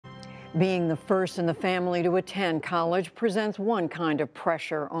Being the first in the family to attend college presents one kind of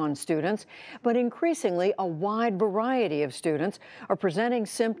pressure on students, but increasingly a wide variety of students are presenting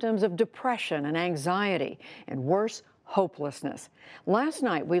symptoms of depression and anxiety, and worse, hopelessness. Last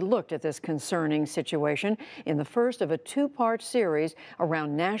night, we looked at this concerning situation in the first of a two-part series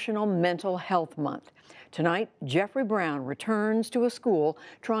around National Mental Health Month. Tonight, Jeffrey Brown returns to a school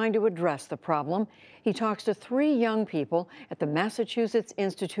trying to address the problem. He talks to three young people at the Massachusetts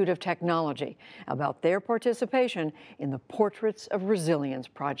Institute of Technology about their participation in the Portraits of Resilience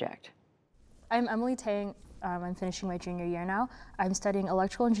project. I'm Emily Tang. I'm finishing my junior year now. I'm studying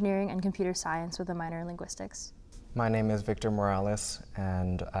electrical engineering and computer science with a minor in linguistics. My name is Victor Morales,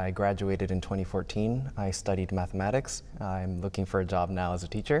 and I graduated in 2014. I studied mathematics. I'm looking for a job now as a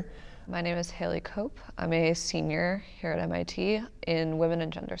teacher. My name is Haley Cope. I'm a senior here at MIT in Women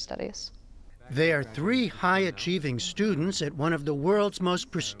and Gender Studies. They are three high-achieving students at one of the world's most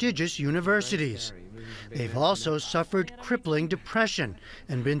prestigious universities. They've also suffered crippling depression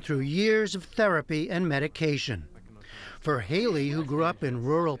and been through years of therapy and medication. For Haley, who grew up in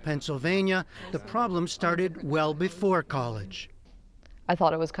rural Pennsylvania, the problem started well before college. I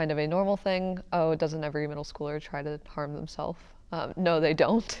thought it was kind of a normal thing. Oh, doesn't every middle schooler try to harm themselves? No, they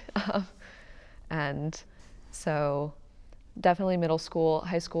don't. And so definitely middle school,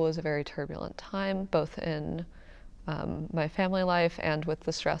 high school is a very turbulent time, both in my family life and with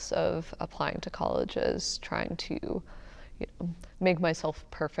the stress of applying to colleges, trying to make myself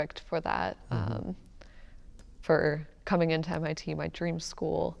perfect for that, for coming into MIT, my dream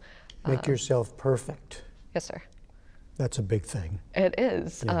school. Make yourself perfect. Yes, sir. That's a big thing. It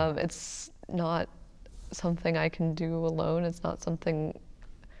is. Yeah. It's not something I can do alone. It's not something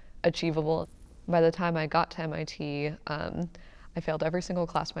achievable. By the time I got to MIT, I failed every single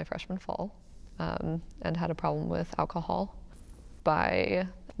class my freshman fall and had a problem with alcohol. By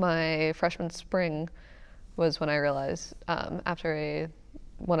my freshman spring was when I realized, after a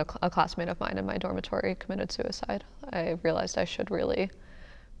classmate of mine in my dormitory committed suicide, I realized I should really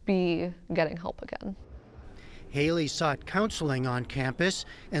be getting help again. Haley sought counseling on campus,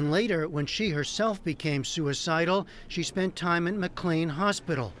 and later, when she herself became suicidal, she spent time at McLean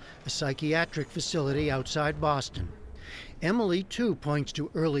Hospital, a psychiatric facility outside Boston. Emily, too, points to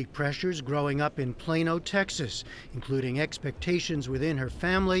early pressures growing up in Plano, Texas, including expectations within her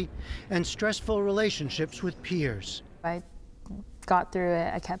family and stressful relationships with peers. I got through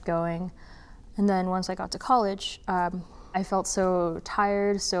it, I kept going, and then once I got to college, I felt so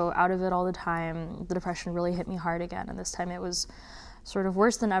tired, so out of it all the time. The depression really hit me hard again, and this time it was sort of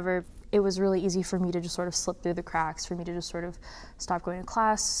worse than ever. It was really easy for me to just sort of slip through the cracks, for me to just sort of stop going to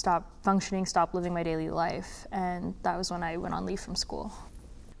class, stop functioning, stop living my daily life, and that was when I went on leave from school.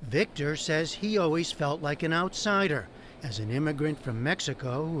 Victor says he always felt like an outsider, as an immigrant from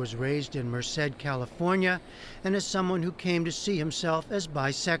Mexico who was raised in Merced, California, and as someone who came to see himself as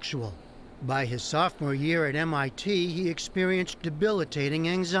bisexual. By his sophomore year at MIT, he experienced debilitating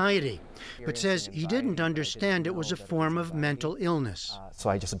anxiety, but says he didn't understand it was a form of mental illness. So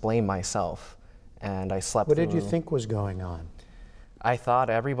I just blamed myself, and I slept What through. did you think was going on? I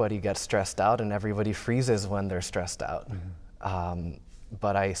thought everybody gets stressed out and everybody freezes when they're stressed out.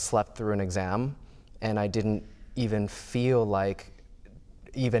 But I slept through an exam, and I didn't even feel like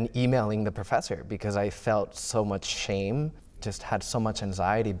even emailing the professor because I felt so much shame, just had so much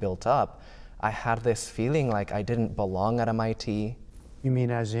anxiety built up. I had this feeling like I didn't belong at MIT. You mean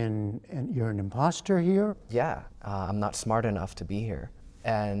as in you're an imposter here? Yeah, I'm not smart enough to be here.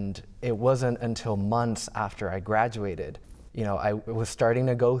 And it wasn't until months after I graduated, I was starting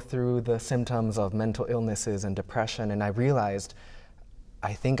to go through the symptoms of mental illnesses and depression, and I realized,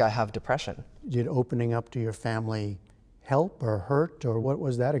 I think I have depression. Did opening up to your family help or hurt, or what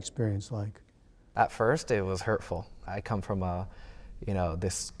was that experience like? At first, it was hurtful. I come from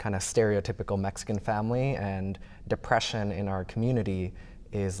this kind of stereotypical Mexican family, and depression in our community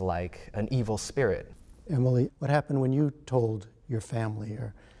is like an evil spirit. Emily, what happened when you told your family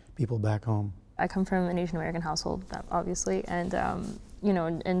or people back home? I come from an Asian American household, obviously, and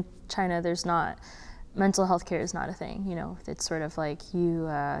in China, mental health care is not a thing. It's sort of like you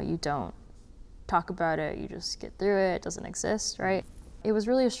don't talk about it, you just get through it. It doesn't exist, right? It was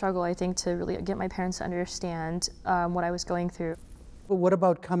really a struggle, I think, to really get my parents to understand what I was going through. But what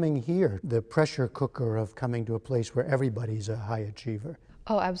about coming here, the pressure cooker of coming to a place where everybody's a high achiever?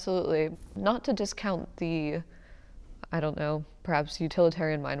 Oh, absolutely. Not to discount the, perhaps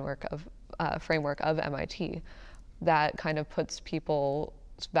utilitarian framework of MIT that kind of puts people's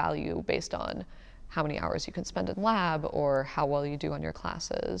value based on how many hours you can spend in lab or how well you do on your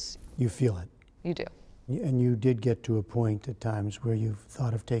classes. You feel it? You do. And you did get to a point at times where you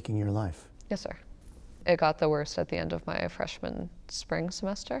thought of taking your life. Yes, sir. It got the worst at the end of my freshman spring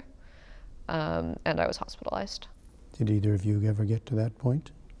semester, and I was hospitalized. Did either of you ever get to that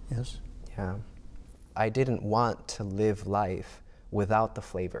point? Yes? Yeah. I didn't want to live life without the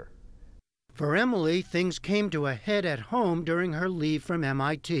flavor. For Emily, things came to a head at home during her leave from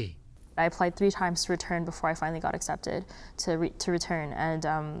MIT. I applied 3 times to return before I finally got accepted to return,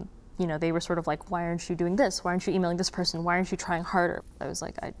 and you know, they were sort of like, why aren't you doing this? Why aren't you emailing this person? Why aren't you trying harder? I was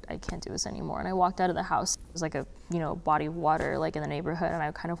like, I can't do this anymore. And I walked out of the house. It was like a, you know, body of water like in the neighborhood, and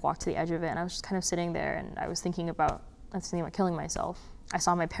I kind of walked to the edge of it, and I was just kind of sitting there, and I was thinking about killing myself. I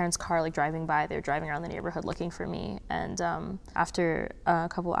saw my parents' car like driving by. They were driving around the neighborhood looking for me, and after a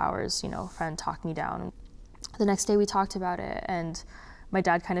couple hours, you know, a friend talked me down. The next day we talked about it, and my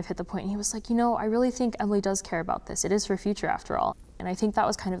dad kind of hit the point, and he was like, you know, I really think Emily does care about this. It is her future after all. And I think that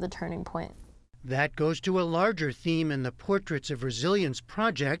was kind of the turning point. That goes to a larger theme in the Portraits of Resilience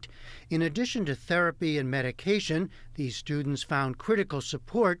project. In addition to therapy and medication, these students found critical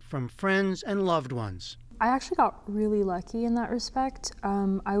support from friends and loved ones. I actually got really lucky in that respect.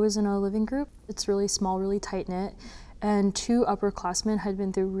 I was in a living group. It's really small, really tight-knit, and 2 upperclassmen had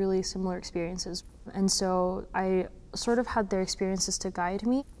been through really similar experiences. And so I sort of had their experiences to guide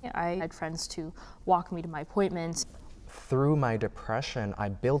me. I had friends to walk me to my appointments. Through my depression, I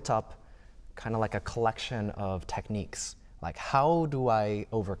built up kind of like a collection of techniques. Like, how do I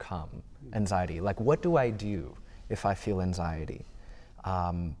overcome anxiety? Like, what do I do if I feel anxiety?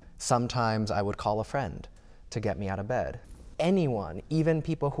 Sometimes I would call a friend to get me out of bed. Anyone, even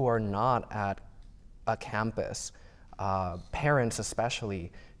people who are not at a campus, parents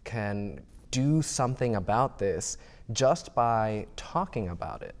especially, can do something about this just by talking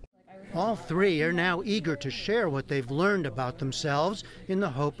about it. All 3 are now eager to share what they've learned about themselves in the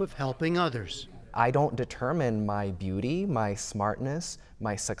hope of helping others. I don't determine my beauty, my smartness,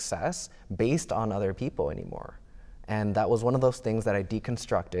 my success based on other people anymore. And that was one of those things that I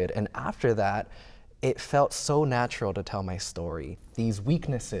deconstructed. And after that, it felt so natural to tell my story. These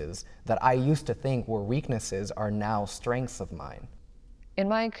weaknesses that I used to think were weaknesses are now strengths of mine. In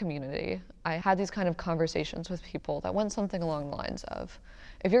my community, I had these kind of conversations with people that went something along the lines of,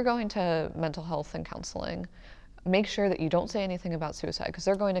 if you're going to mental health and counseling, make sure that you don't say anything about suicide, because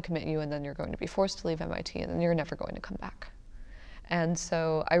they're going to commit you and then you're going to be forced to leave MIT and then you're never going to come back. And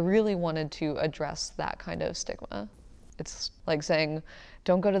so I really wanted to address that kind of stigma. It's like saying,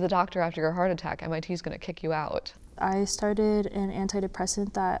 don't go to the doctor after your heart attack, MIT's going to kick you out. I started an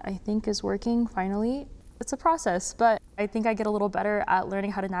antidepressant that I think is working finally. It's a process, but I think I get a little better at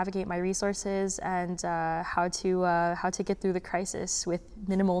learning how to navigate my resources and how to get through the crisis with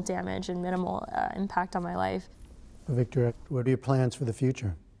minimal damage and minimal impact on my life. Victor, what are your plans for the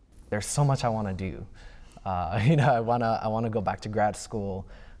future? There's so much I want to do. You know, I want to go back to grad school.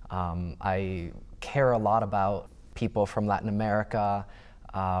 I care a lot about people from Latin America,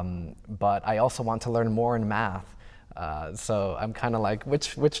 but I also want to learn more in math. So I'm kind of like,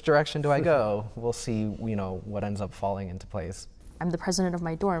 which direction do I go? We'll see, you know, what ends up falling into place. I'm the president of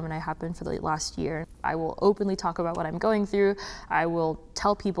my dorm, and I have been for the last year. I will openly talk about what I'm going through. I will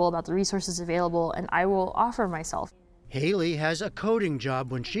tell people about the resources available, and I will offer myself. Haley has a coding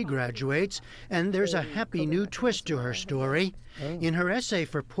job when she graduates, and there's a happy new twist to her story. In her essay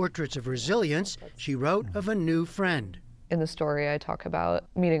for Portraits of Resilience, she wrote of a new friend. In the story, I talk about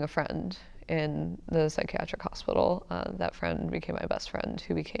meeting a friend in the psychiatric hospital. That friend became my best friend,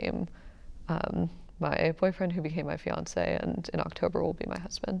 who became my boyfriend, who became my fiance, and in October will be my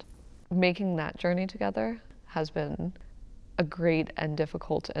husband. Making that journey together has been a great and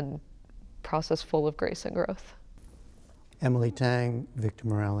difficult and process full of grace and growth. Emily Tang, Victor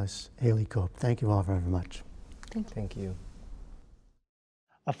Morales, Haley Cope, thank you all very much. Thank you.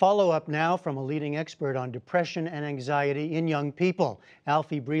 A follow-up now from a leading expert on depression and anxiety in young people.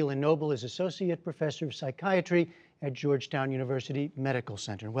 Alfiee Breland-Noble is Associate Professor of Psychiatry at Georgetown University Medical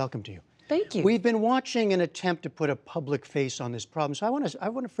Center. Welcome to you. Thank you. We've been watching an attempt to put a public face on this problem. So I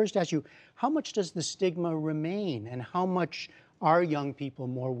want to first ask you, how much does the stigma remain, and how much are young people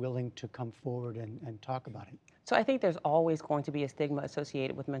more willing to come forward and talk about it? So I think there's always going to be a stigma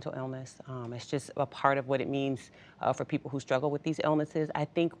associated with mental illness. It's just a part of what it means for people who struggle with these illnesses. I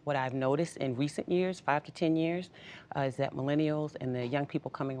think what I've noticed in recent years, 5 to 10 years, is that millennials and the young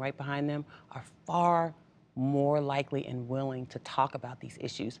people coming right behind them are far more likely and willing to talk about these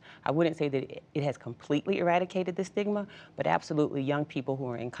issues. I wouldn't say that it has completely eradicated the stigma, but absolutely young people who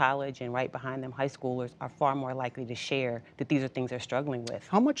are in college and right behind them, high schoolers, are far more likely to share that these are things they're struggling with.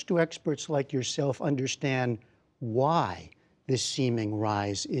 How much do experts like yourself understand why this seeming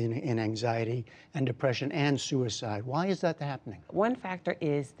rise in anxiety and depression and suicide. Why is that happening? One factor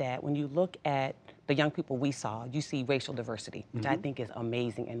is that when you look at the young people we saw, you see racial diversity, which I think is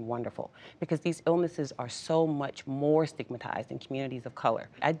amazing and wonderful, because these illnesses are so much more stigmatized in communities of color.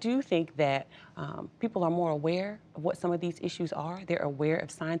 I do think that people are more aware of what some of these issues are. They're aware of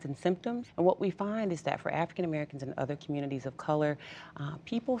signs and symptoms. And what we find is that for African Americans and other communities of color,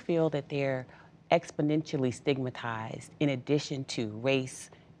 people feel that they're exponentially stigmatized in addition to race,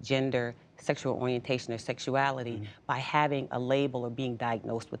 gender, sexual orientation, or sexuality by having a label or being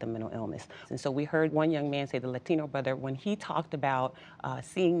diagnosed with a mental illness. And so we heard one young man say, the Latino brother, when he talked about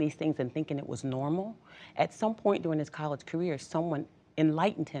seeing these things and thinking it was normal, at some point during his college career, someone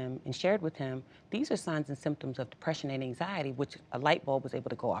enlightened him and shared with him, these are signs and symptoms of depression and anxiety, which a light bulb was able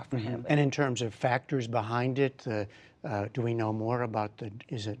to go off for him. And in terms of factors behind it, do we know more about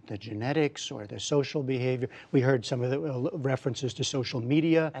is it the genetics or the social behavior? We heard some of the references to social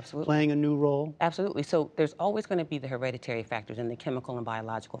media playing a new role. Absolutely. So there's always going to be the hereditary factors and the chemical and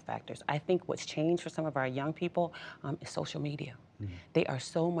biological factors. I think what's changed for some of our young people is social media. They are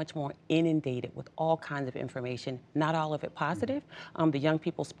so much more inundated with all kinds of information, not all of it positive. The young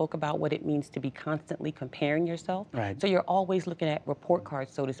people spoke about what it means to be constantly comparing yourself. Right. So you're always looking at report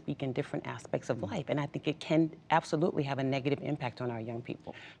cards, so to speak, in different aspects of life. And I think it can absolutely have a negative impact on our young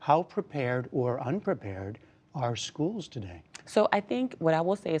people. How prepared or unprepared are schools today? So I think what I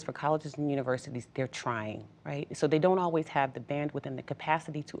will say is for colleges and universities, they're trying, right? So they don't always have the bandwidth and the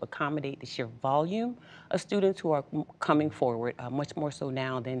capacity to accommodate the sheer volume of students who are coming forward, much more so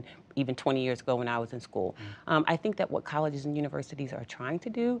now than even 20 years ago when I was in school. I think that what colleges and universities are trying to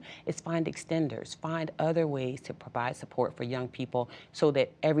do is find extenders, find other ways to provide support for young people so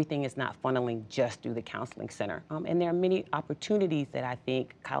that everything is not funneling just through the counseling center. And there are many opportunities that I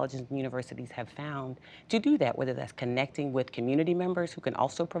think colleges and universities have found to do that, whether that's connecting with community members who can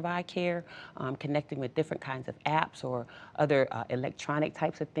also provide care, connecting with different kinds of apps or other electronic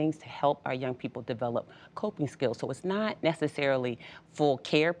types of things to help our young people develop coping skills. So it's not necessarily full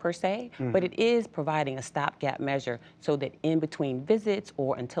care per se, but it is providing a stopgap measure so that in between visits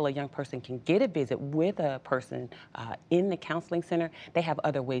or until a young person can get a visit with a person in the counseling center, they have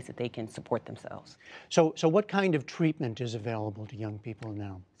other ways that they can support themselves. So what kind of treatment is available to young people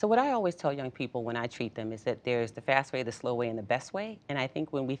now? So what I always tell young people when I treat them is that there's the fast way, the slow way, and the best way. And I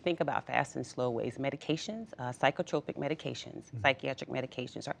think when we think about fast and slow ways, medications, psychotropic medications, psychiatric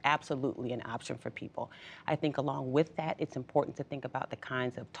medications are absolutely an option for people. I think along with that, it's important to think about the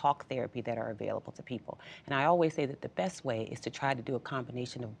kinds of talk therapy that are available to people. And I always say that the best way is to try to do a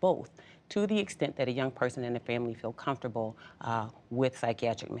combination of both to the extent that a young person and a family feel comfortable with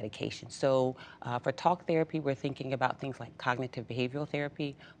psychiatric medication. So for talk therapy, we're thinking about things like cognitive behavioral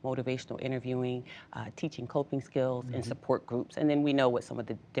therapy, motivational interviewing, teaching coping skills, and support groups. And then we know what some of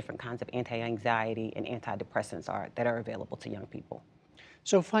the different kinds of anti-anxiety and antidepressants are that are available to young people.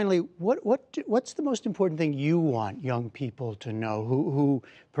 So finally, what's the most important thing you want young people to know who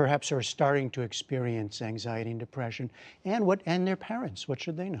perhaps are starting to experience anxiety and depression, and their parents? What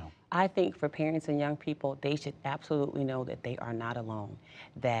should they know? I think for parents and young people, they should absolutely know that they are not alone,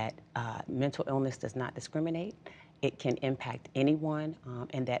 that mental illness does not discriminate. It can impact anyone,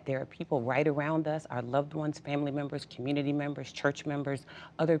 and that there are people right around us, our loved ones, family members, community members, church members,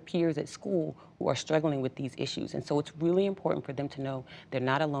 other peers at school who are struggling with these issues. And so it's really important for them to know they're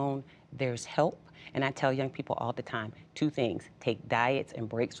not alone, there's help. And I tell young people all the time, two things: take diets and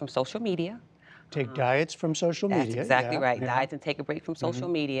breaks from social media. Take diets from social media. That's exactly right. Yeah. Diets and take a break from social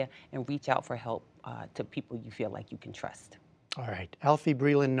media and reach out for help to people you feel like you can trust. All right. Alfiee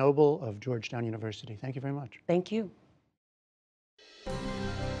Breland-Noble of Georgetown University. Thank you very much. Thank you.